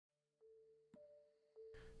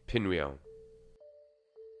Pinwheel.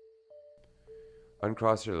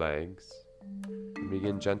 Uncross your legs and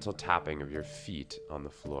begin gentle tapping of your feet on the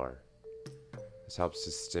floor. This helps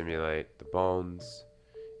to stimulate the bones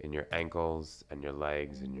in your ankles and your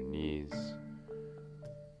legs and your knees.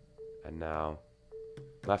 And now,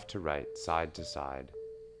 left to right, side to side,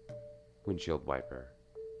 windshield wiper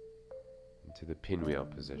into the pinwheel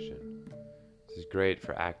position. This is great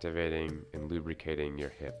for activating and lubricating your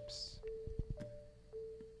hips.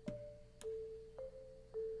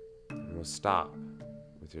 And we'll stop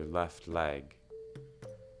with your left leg,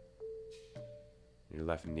 your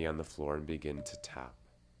left knee on the floor, and begin to tap.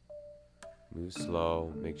 Move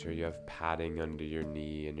slow, make sure you have padding under your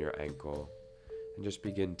knee and your ankle, and just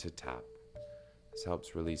begin to tap. This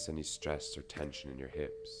helps release any stress or tension in your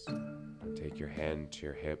hips. Now take your hand to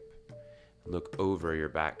your hip and look over your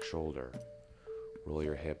back shoulder. Roll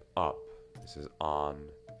your hip up. This is on,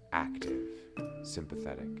 active,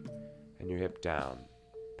 sympathetic, and your hip down,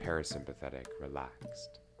 parasympathetic,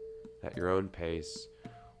 relaxed. At your own pace,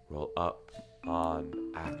 roll up, on,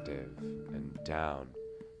 active, and down,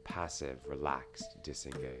 passive, relaxed,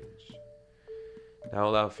 disengaged. Now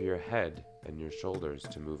allow for your head and your shoulders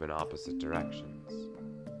to move in opposite directions.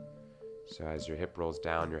 So as your hip rolls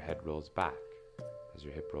down, your head rolls back. As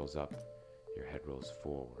your hip rolls up, your head rolls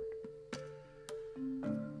forward.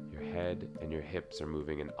 Your head and your hips are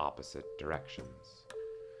moving in opposite directions.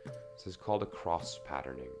 This is called a cross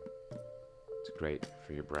patterning. It's great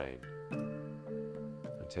for your brain.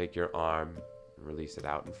 Now take your arm and release it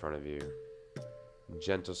out in front of you.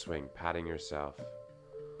 Gentle swing, patting yourself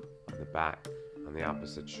on the back, on the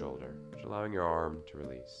opposite shoulder, just allowing your arm to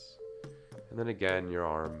release. And then again, your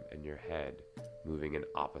arm and your head moving in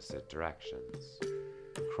opposite directions.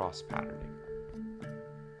 Cross patterning.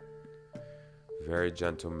 Very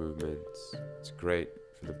gentle movements. It's great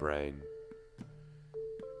for the brain.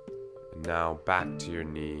 And now back to your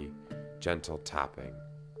knee, gentle tapping.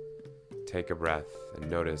 Take a breath and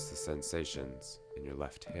notice the sensations in your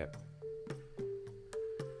left hip.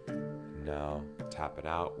 Now tap it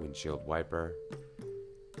out, windshield wiper,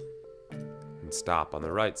 and stop on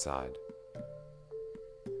the right side.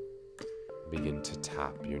 Begin to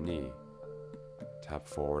tap your knee. Tap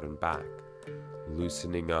forward and back,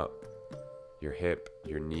 loosening up your hip,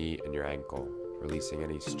 your knee, and your ankle, releasing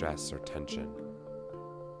any stress or tension.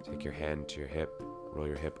 Take your hand to your hip, roll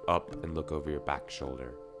your hip up and look over your back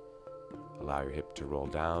shoulder. Allow your hip to roll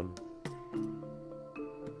down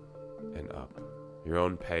and up. Your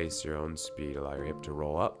own pace, your own speed. Allow your hip to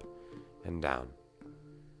roll up and down.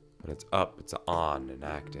 When it's up, it's on and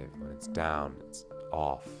active. When it's down, it's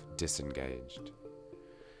off, disengaged.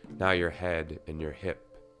 Now your head and your hip,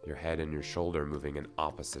 your head and your shoulder moving in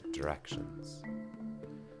opposite directions.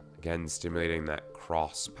 Again, stimulating that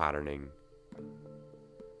cross patterning.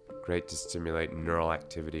 Great to stimulate neural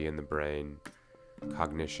activity in the brain,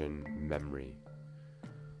 cognition, memory.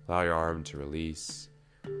 Allow your arm to release.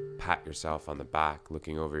 Pat yourself on the back,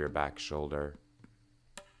 looking over your back shoulder.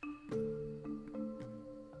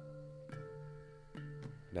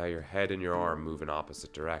 Now your head and your arm move in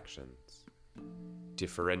opposite directions,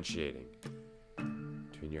 differentiating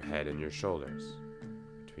between your head and your shoulders,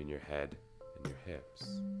 between your head and your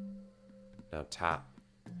hips. Now tap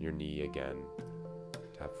your knee again.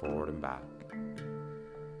 Tap forward and back.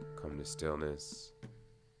 Come to stillness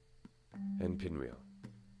and pinwheel.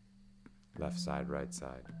 Left side, right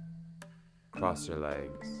side. Cross your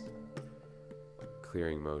legs.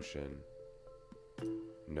 Clearing motion.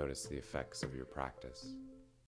 Notice the effects of your practice.